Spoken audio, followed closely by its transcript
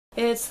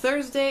It's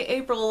Thursday,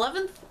 April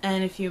 11th,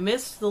 and if you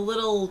missed the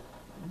little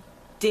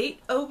date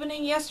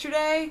opening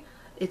yesterday,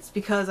 it's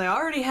because I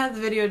already had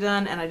the video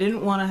done and I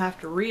didn't want to have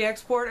to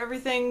re-export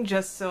everything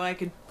just so I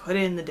could put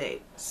in the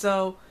date.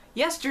 So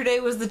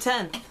yesterday was the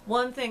 10th.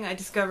 One thing I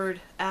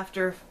discovered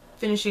after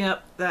finishing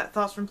up that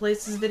Thoughts from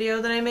Places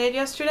video that I made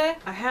yesterday,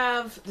 I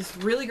have this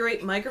really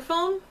great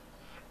microphone,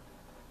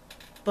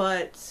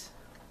 but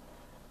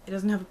it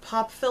doesn't have a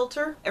pop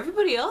filter.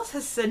 Everybody else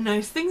has said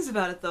nice things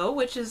about it though,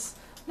 which is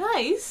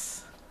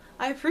nice.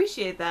 I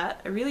appreciate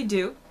that, I really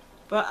do.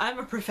 But I'm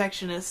a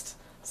perfectionist,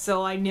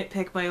 so I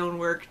nitpick my own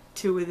work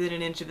to within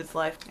an inch of its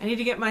life. I need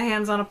to get my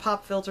hands on a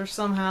pop filter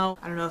somehow.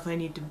 I don't know if I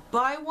need to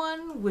buy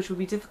one, which would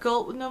be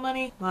difficult with no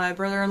money. My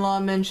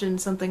brother-in-law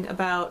mentioned something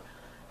about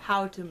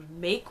how to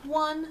make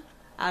one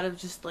out of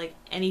just like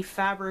any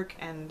fabric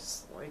and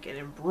like an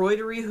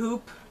embroidery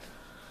hoop.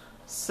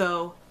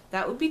 So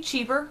that would be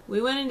cheaper.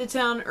 We went into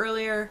town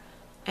earlier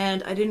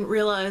and I didn't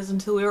realize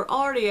until we were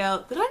already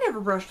out that I never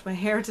brushed my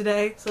hair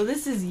today. So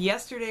this is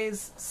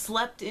yesterday's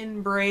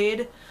slept-in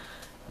braid.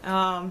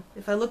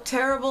 If I look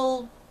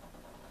terrible,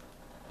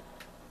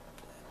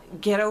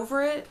 get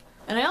over it.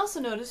 And I also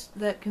noticed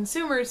that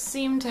consumers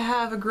seem to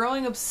have a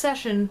growing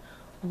obsession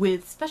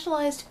with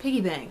specialized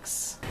piggy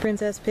banks.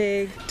 Princess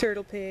Pig,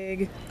 Turtle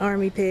Pig,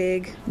 Army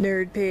Pig,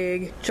 Nerd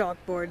Pig,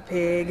 Chalkboard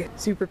Pig,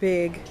 Super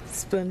Pig,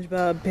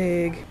 SpongeBob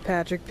Pig,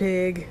 Patrick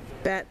Pig,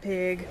 Bat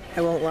Pig.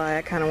 I won't lie,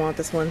 I kinda want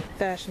this one.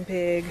 Fashion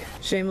Pig,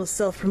 Shameless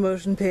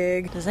Self-Promotion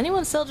Pig. Does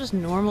anyone sell just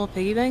normal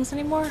piggy banks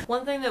anymore?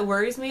 One thing that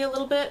worries me a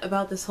little bit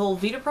about this whole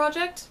Vita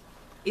project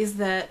is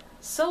that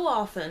so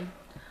often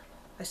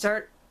I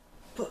set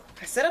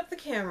up the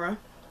camera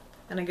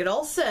and I get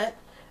all set,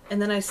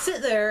 and then I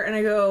sit there and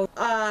I go,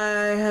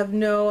 I have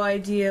no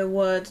idea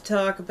what to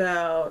talk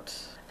about.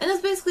 And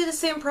that's basically the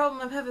same problem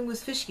I'm having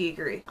with Fish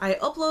Geekery. I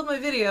upload my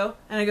video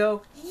and I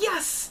go,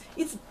 yes,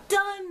 it's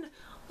done!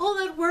 All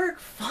that work,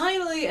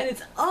 finally, and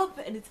it's up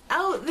and it's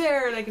out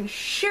there and I can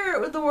share it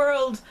with the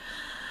world.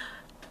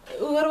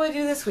 What do I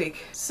do this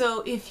week?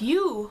 So if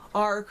you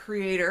are a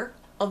creator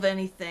of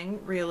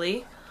anything,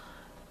 really,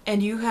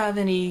 and you have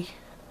any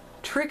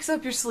tricks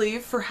up your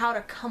sleeve for how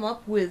to come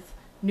up with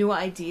new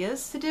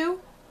ideas to do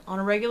on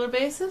a regular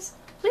basis,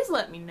 please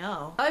let me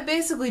know. I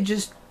basically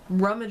just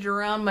rummage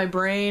around my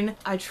brain.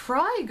 I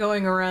try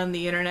going around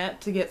the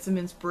internet to get some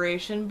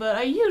inspiration, but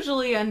I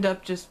usually end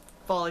up just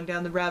falling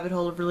down the rabbit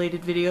hole of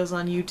related videos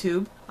on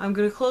YouTube. I'm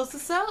gonna close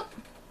this out.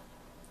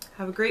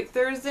 Have a great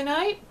Thursday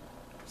night.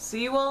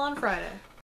 See you all on Friday.